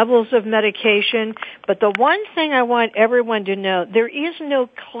all levels of medication. But the one thing I want everyone to know, there is no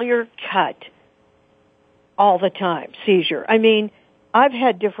clear cut all the time seizure. I mean, I've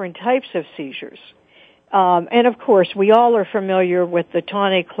had different types of seizures. And of course, we all are familiar with the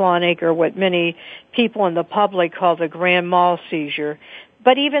tonic-clonic, or what many people in the public call the grand mal seizure.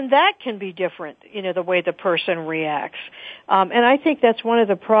 But even that can be different, the way the person reacts. And I think that's one of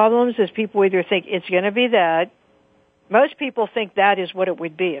the problems, is people either think it's going to be that, Most people think that is what it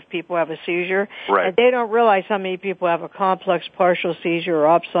would be if people have a seizure. Right. And they don't realize how many people have a complex partial seizure or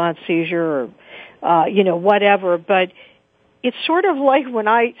absence seizure or, whatever. But it's sort of like when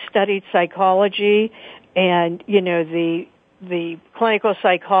I studied psychology and, the clinical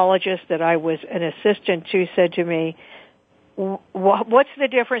psychologist that I was an assistant to said to me, what's the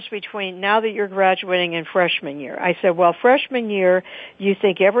difference between now that you're graduating and freshman year? I said, well, freshman year, you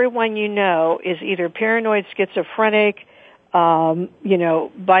think everyone you know is either paranoid, schizophrenic,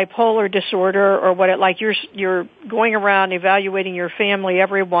 bipolar disorder or you're going around evaluating your family,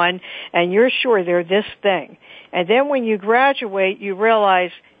 everyone, and you're sure they're this thing. And then when you graduate, you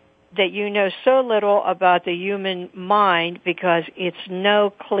realize that you know so little about the human mind because it's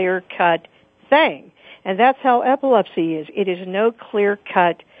no clear-cut thing. And that's how epilepsy is. It is no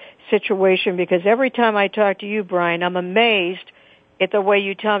clear-cut situation because every time I talk to you, Brien, I'm amazed at the way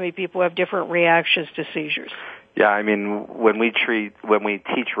you tell me people have different reactions to seizures. Yeah, I mean, when we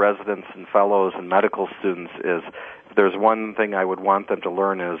teach residents and fellows and medical students if there's one thing I would want them to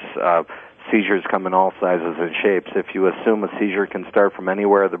learn is seizures come in all sizes and shapes. If you assume a seizure can start from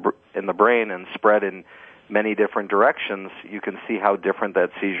anywhere in the brain and spread in many different directions, you can see how different that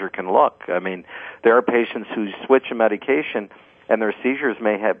seizure can look. I mean, there are patients who switch a medication and their seizures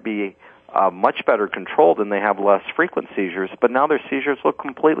may be much better controlled and they have less frequent seizures, but now their seizures look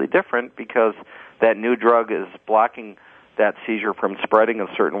completely different because that new drug is blocking that seizure from spreading a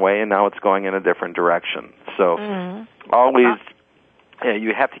certain way and now it's going in a different direction. So always,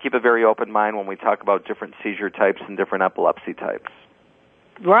 you have to keep a very open mind when we talk about different seizure types and different epilepsy types.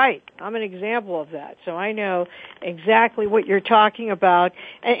 Right. I'm an example of that. So I know exactly what you're talking about.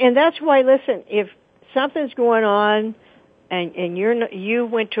 And that's why, listen, if something's going on and you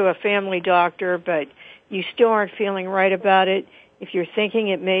went to a family doctor, but you still aren't feeling right about it, if you're thinking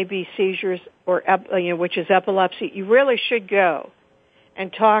it may be seizures or which is epilepsy, you really should go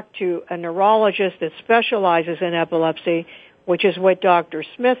and talk to a neurologist that specializes in epilepsy, which is what Dr.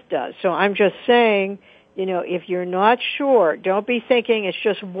 Smith does. So I'm just saying, if you're not sure, don't be thinking it's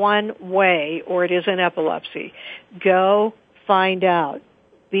just one way or it is an epilepsy. Go find out.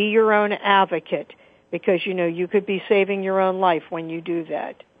 Be your own advocate because, you could be saving your own life when you do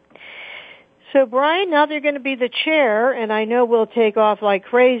that. So, Brien, now they're going to be the chair, and I know we'll take off like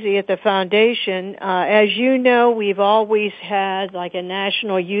crazy at the foundation. As you know, we've always had like a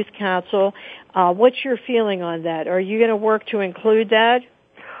National Youth Council. What's your feeling on that? Are you going to work to include that?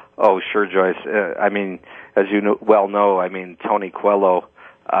 Oh, sure, Joyce. I mean, as you know, Tony Coelho,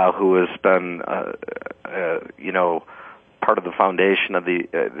 who has been, part of the foundation of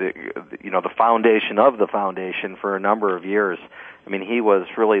the foundation of the foundation for a number of years. I mean, he was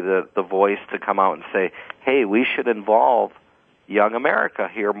really the voice to come out and say, hey, we should involve young America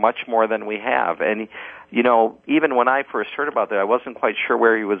here much more than we have. And, even when I first heard about that, I wasn't quite sure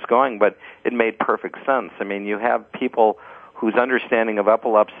where he was going, but it made perfect sense. I mean, you have people whose understanding of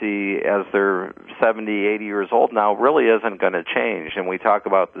epilepsy as they're 70, 80 years old now really isn't going to change. And we talk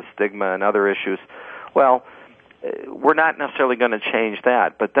about the stigma and other issues. Well, we're not necessarily going to change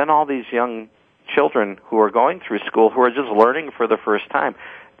that. But then all these young children who are going through school who are just learning for the first time,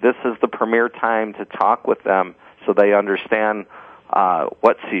 this is the premier time to talk with them so they understand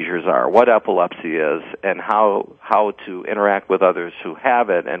what seizures are, what epilepsy is, and how to interact with others who have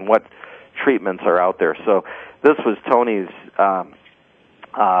it, and what treatments are out there. So this was Tony's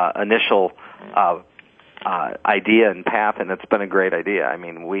initial idea and path, and it's been a great idea. I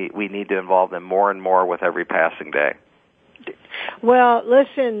mean, we need to involve them more and more with every passing day. Well,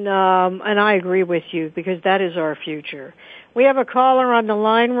 listen, and I agree with you because that is our future. We have a caller on the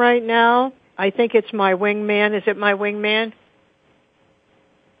line right now. I think it's my wingman. Is it my wingman?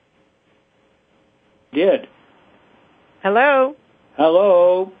 Did. Hello?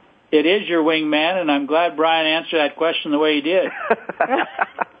 Hello. It is your wingman, and I'm glad Brien answered that question the way he did.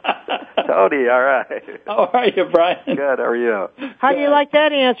 Tony, all right. How are you, Brien? Good, how are you? How do you like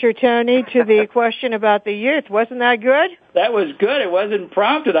that answer, Tony, to the question about the youth? Wasn't that good? That was good. It wasn't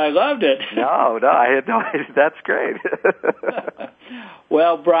prompted. I loved it. No, I had no idea. That's great.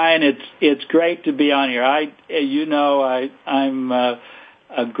 Well, Brien, it's great to be on here. I'm a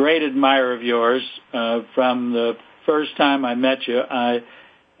great admirer of yours. From the first time I met you, I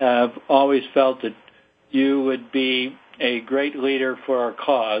have always felt that you would be a great leader for our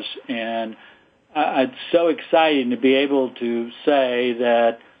cause, and it's so exciting to be able to say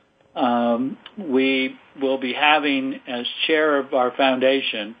that we will be having as chair of our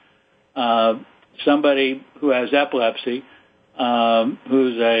foundation somebody who has epilepsy,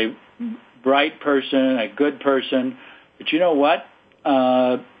 who's a bright person, a good person, but you know what?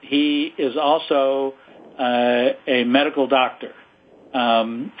 He is also a medical doctor.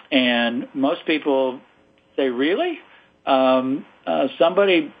 And most people say, really?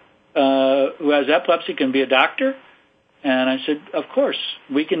 Somebody who has epilepsy can be a doctor? And I said, of course,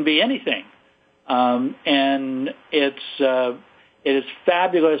 we can be anything. And it is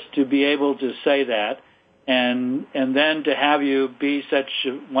fabulous to be able to say that, and then to have you be such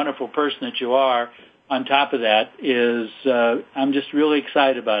a wonderful person that you are. On top of that is, I'm just really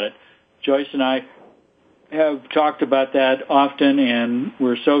excited about it. Joyce and I have talked about that often, and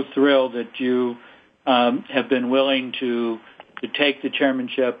we're so thrilled that you have been willing to take the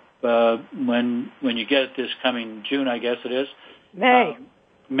chairmanship when you get it this coming June, I guess it is. May.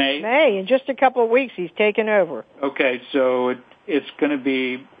 In just a couple of weeks, he's taken over. Okay, so it's going to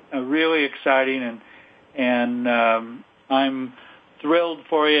be really exciting, and I'm thrilled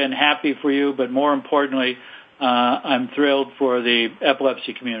for you and happy for you, but more importantly, I'm thrilled for the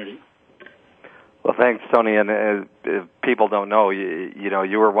epilepsy community. Well, thanks, Tony. And if people don't know, you know,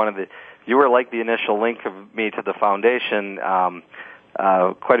 you were like the initial link of me to the foundation.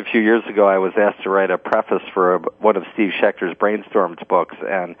 Quite a few years ago, I was asked to write a preface for one of Steve Schechter's Brainstorms books,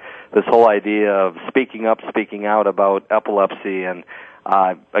 and this whole idea of speaking up, speaking out about epilepsy, and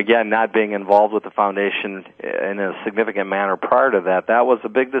again, not being involved with the foundation in a significant manner prior to that, that was a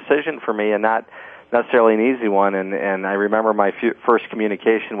big decision for me, and not necessarily an easy one. And I remember my first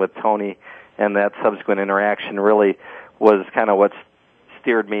communication with Tony, and that subsequent interaction really was kind of what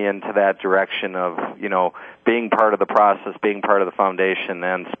steered me into that direction of, you know, being part of the process, being part of the foundation,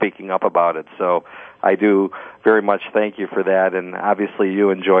 and speaking up about it. So I do very much thank you for that, and obviously you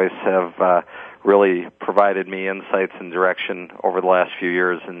and Joyce have really provided me insights and direction over the last few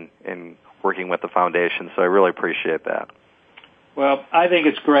years in working with the foundation, so I really appreciate that. Well, I think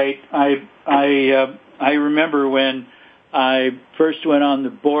it's great. I remember when I first went on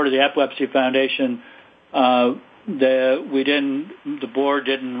the board of the Epilepsy Foundation, the board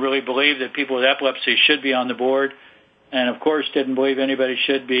didn't really believe that people with epilepsy should be on the board, and of course didn't believe anybody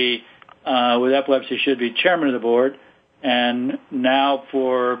should be with epilepsy should be chairman of the board. And now,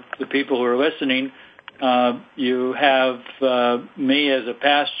 for the people who are listening, you have me as a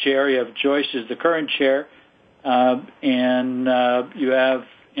past chair, you have Joyce as the current chair, and you have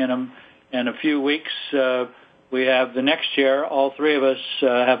in a few weeks we have the next chair. All three of us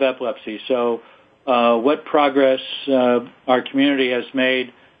have epilepsy. So what progress our community has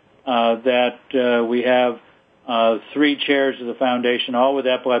made that we have three chairs of the foundation, all with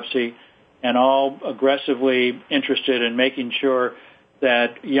epilepsy, and all aggressively interested in making sure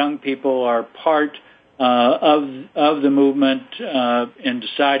that young people are part of the movement in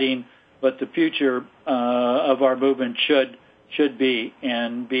deciding what the future of our movement should be,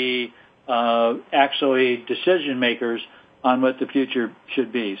 and be actually decision makers on what the future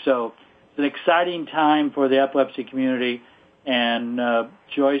should be. So it's an exciting time for the epilepsy community, and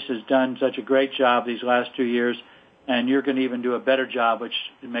Joyce has done such a great job these last 2 years, and you're going to even do a better job, which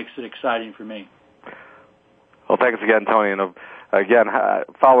makes it exciting for me. Well, thanks again, Tony. And again,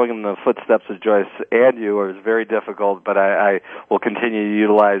 following in the footsteps of Joyce and you is very difficult, but I will continue to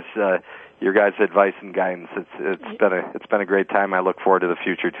utilize your guys' advice and guidance. It's been a great time. I look forward to the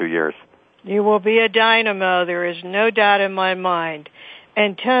future 2 years. You will be a dynamo. There is no doubt in my mind.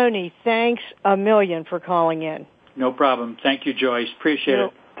 And Tony, thanks a million for calling in. No problem. Thank you, Joyce. Appreciate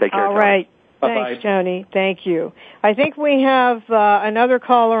it. Take care. All right. Bye-bye. Thanks, Tony. Thank you. I think we have another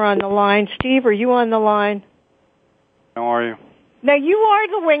caller on the line. Steve, are you on the line? How are you? Now, you are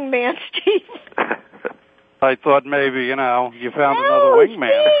the wingman, Steve. I thought maybe, you found another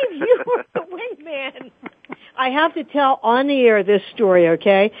wingman. Steve, you were the wingman. I have to tell on the air this story,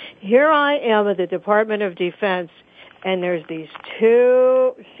 okay? Here I am at the Department of Defense, and there's these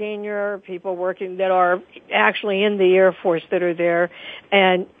two senior people working that are actually in the Air Force that are there,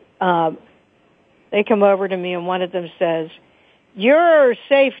 and they come over to me, and one of them says, "You're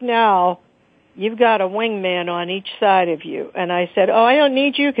safe now. You've got a wingman on each side of you." And I said, "Oh, I don't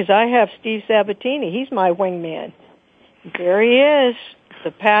need you because I have Steve Sabatini. He's my wingman." There he is,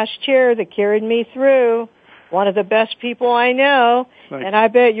 the past chair that carried me through, one of the best people I know. Thanks. And I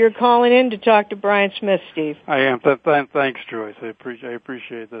bet you're calling in to talk to Brien Smith, Steve. I am. Thanks, Joyce. I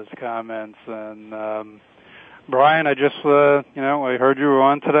appreciate those comments. And Brien, I just, I heard you were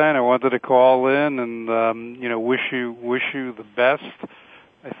on today, and I wanted to call in and, wish you the best.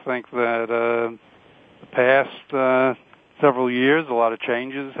 I think that the past several years, a lot of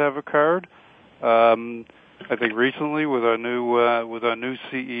changes have occurred. I think recently with our new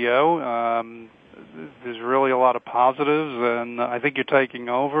CEO, there's really a lot of positives, and I think you're taking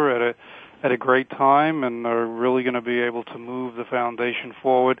over at a great time, and are really going to be able to move the foundation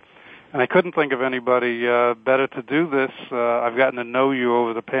forward And I couldn't think of anybody better to do this. I've gotten to know you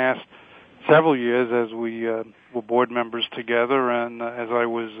over the past several years as we were board members together, and as I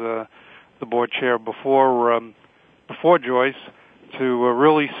was the board chair before Joyce, to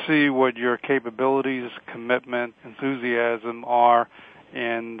really see what your capabilities, commitment, enthusiasm are.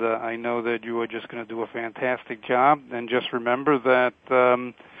 And I know that you are just going to do a fantastic job. And just remember that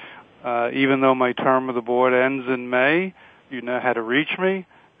even though my term of the board ends in May, you know how to reach me.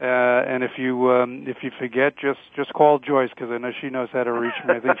 And if you forget, just call Joyce, because I know she knows how to reach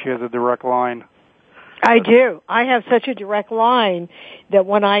me. I think she has a direct line. I do. I have such a direct line that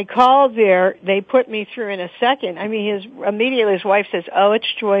when I called there, they put me through in a second. I mean, immediately his wife says, "Oh, it's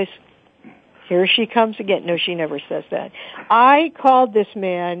Joyce. Here she comes again." No, she never says that. I called this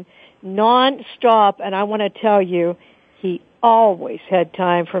man nonstop, and I want to tell you, he always had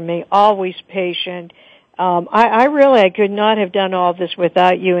time for me, always patient. I could not have done all this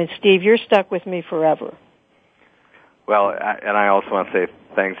without you. And Steve, you're stuck with me forever. Well, and I also want to say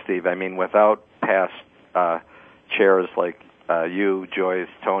thanks, Steve. I mean, without past chairs like you, Joyce,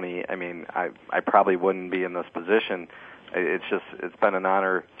 Tony, I mean, I probably wouldn't be in this position. It's been an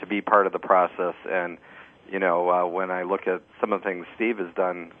honor to be part of the process. And, you know, when I look at some of the things Steve has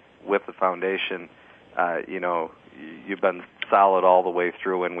done with the foundation, you know, you've been solid all the way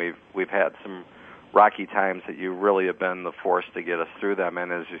through, and we've had some rocky times that you really have been the force to get us through them.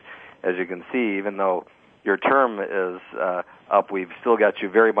 And as you can see, even though your term is up, we've still got you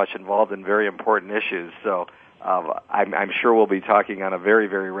very much involved in very important issues. So I'm sure we'll be talking on a very,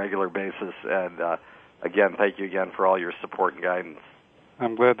 very regular basis. And again, thank you again for all your support and guidance.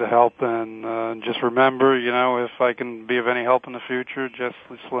 I'm glad to help, and just remember, you know, if I can be of any help in the future, just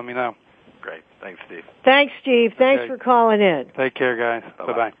let me know. Great. Thanks, Steve. Thanks, Steve. Thanks for calling in. Take care, guys.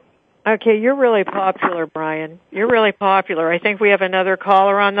 Bye-bye. Okay, you're really popular, Brien. You're really popular. I think we have another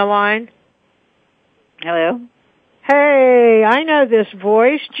caller on the line. Hello. Hey, I know this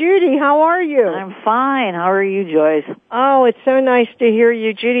voice. Judy, how are you? I'm fine. How are you, Joyce? Oh, it's so nice to hear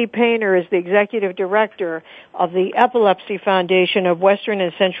you. Judy Painter is the executive director of the Epilepsy Foundation of Western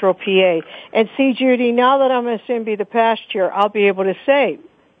and Central PA. And see, Judy, now that I'm going to soon be the past chair, I'll be able to say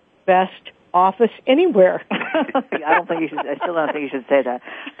best office anywhere. I still don't think you should say that.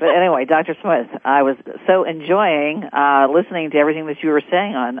 But anyway, Dr. Smith, I was so enjoying listening to everything that you were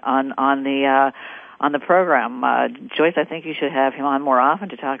saying on the program. Joyce, I think you should have him on more often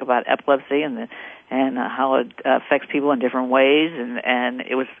to talk about epilepsy and how it affects people in different ways. And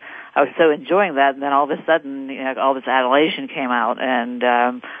I was so enjoying that, and then all of a sudden, you know, all this adulation came out, and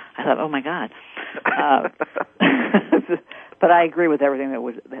I thought, oh my God. But I agree with everything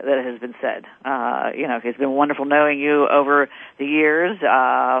that has been said. You know, it's been wonderful knowing you over the years.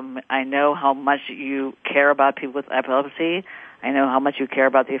 I know how much you care about people with epilepsy. I know how much you care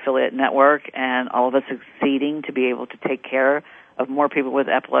about the affiliate network and all of us succeeding to be able to take care of more people with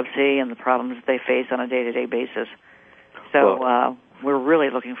epilepsy and the problems they face on a day-to-day basis. So we're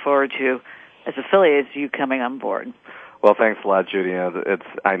really looking forward to, as affiliates, you coming on board. Well, thanks a lot, Judy.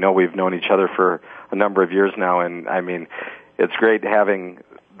 I know we've known each other for a number of years now, and I mean, it's great having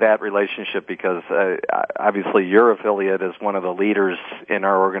that relationship because obviously your affiliate is one of the leaders in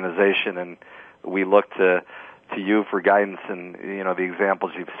our organization, and we look to you for guidance and, you know, the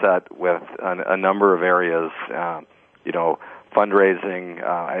examples you've set with a number of areas, you know, fundraising.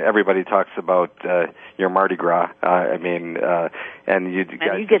 Everybody talks about your Mardi Gras. And you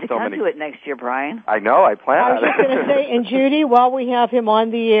guys you get to come to it next year, Brien. I know. I plan. I was just going to say, and Judy, while we have him on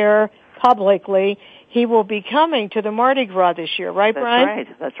the air publicly, he will be coming to the Mardi Gras this year, right, Brien?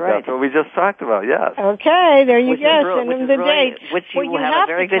 That's right. That's what we just talked about, yes. Okay, there you go. Send him the date. Which you will have a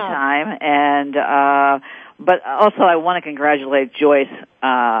very good time. And but also I want to congratulate Joyce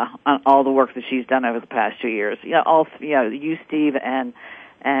on all the work that she's done over the past 2 years. You know, you, Steve, and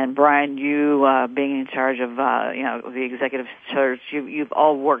Brien, you being in charge of the executive search. You've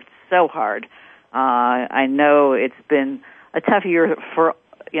all worked so hard. I know it's been a tough year for.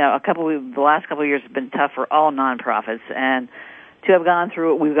 You know, the last couple of years have been tough for all nonprofits, and to have gone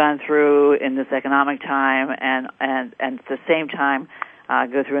through what we've gone through in this economic time, and at the same time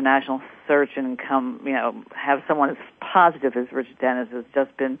go through a national search and have someone as positive as Richard Dennis has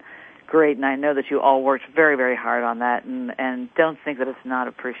just been great. And I know that you all worked very, very hard on that, and don't think that it's not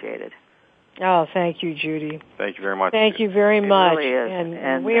appreciated. Oh, thank you, Judy. Thank you very much. Thank you very much. It really is.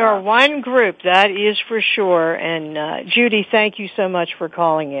 And we are one group, that is for sure. And Judy, thank you so much for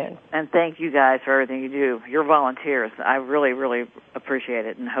calling in. And thank you guys for everything you do. You're volunteers. I really, really appreciate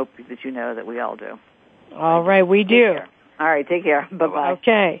it and hope that you know that we all do. All right, we do. All right, take care. Bye-bye.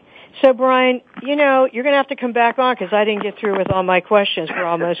 Okay. So, Brien, you're going to have to come back on because I didn't get through with all my questions. We're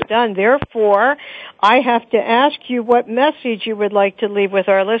almost done. Therefore, I have to ask you what message you would like to leave with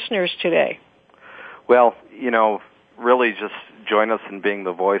our listeners today. Well, really just join us in being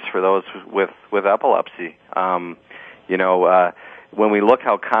the voice for those with epilepsy. When we look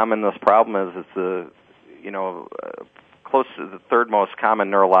how common this problem is, it's close to the third most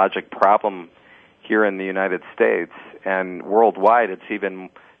common neurologic problem here in the United States, and worldwide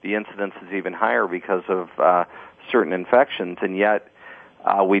the incidence is even higher because of certain infections, and yet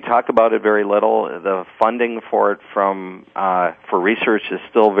we talk about it very little. The funding for it for research is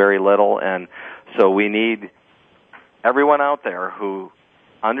still very little, and so we need everyone out there who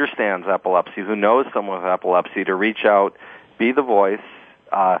understands epilepsy, who knows someone with epilepsy, to reach out, be the voice,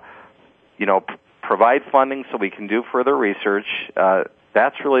 provide funding so we can do further research.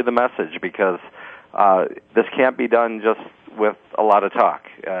 That's really the message, because this can't be done just with a lot of talk.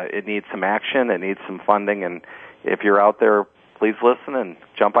 It needs some action, it needs some funding, and if you're out there, please listen and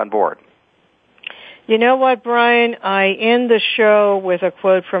jump on board. You know what, Brien? I end the show with a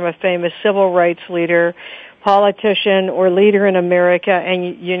quote from a famous civil rights leader, politician, or leader in America,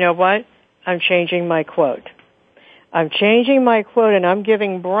 and you know what? I'm changing my quote. I'm changing my quote, and I'm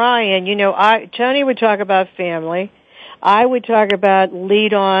giving Brien, Tony would talk about family. I would talk about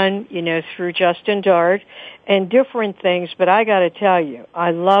lead on, through Justin Dart and different things, but I got to tell you,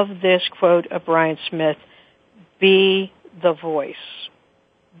 I love this quote of Brien Smith, be the voice.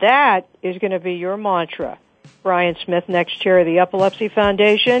 That is going to be your mantra. Brien Smith, next chair of the Epilepsy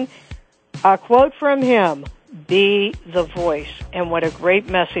Foundation. A quote from him, be the voice, and what a great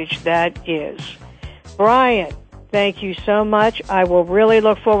message that is. Brien, thank you so much. I will really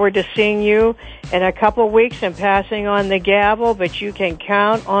look forward to seeing you in a couple weeks and passing on the gavel, but you can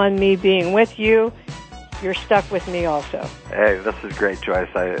count on me being with you. You're stuck with me also. Hey, this is great, Joyce.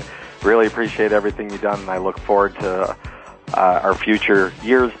 I really appreciate everything you've done, and I look forward to our future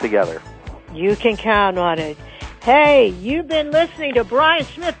years together. You can count on it. Hey, you've been listening to Brien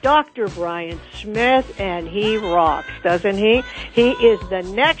Smith, Dr. Brien Smith, and he rocks, doesn't he? He is the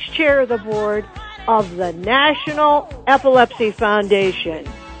next chair of the board of the National Epilepsy Foundation.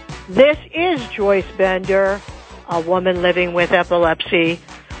 This is Joyce Bender, a woman living with epilepsy,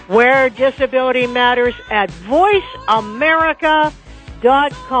 where disability matters at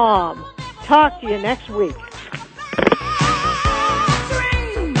voiceamerica.com. Talk to you next week.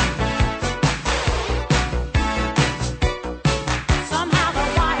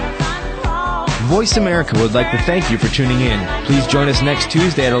 Voice America would like to thank you for tuning in. Please join us next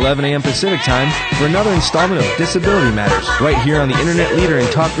Tuesday at 11 a.m. Pacific Time for another installment of Disability Matters, right here on the Internet leader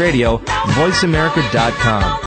in talk radio, voiceamerica.com.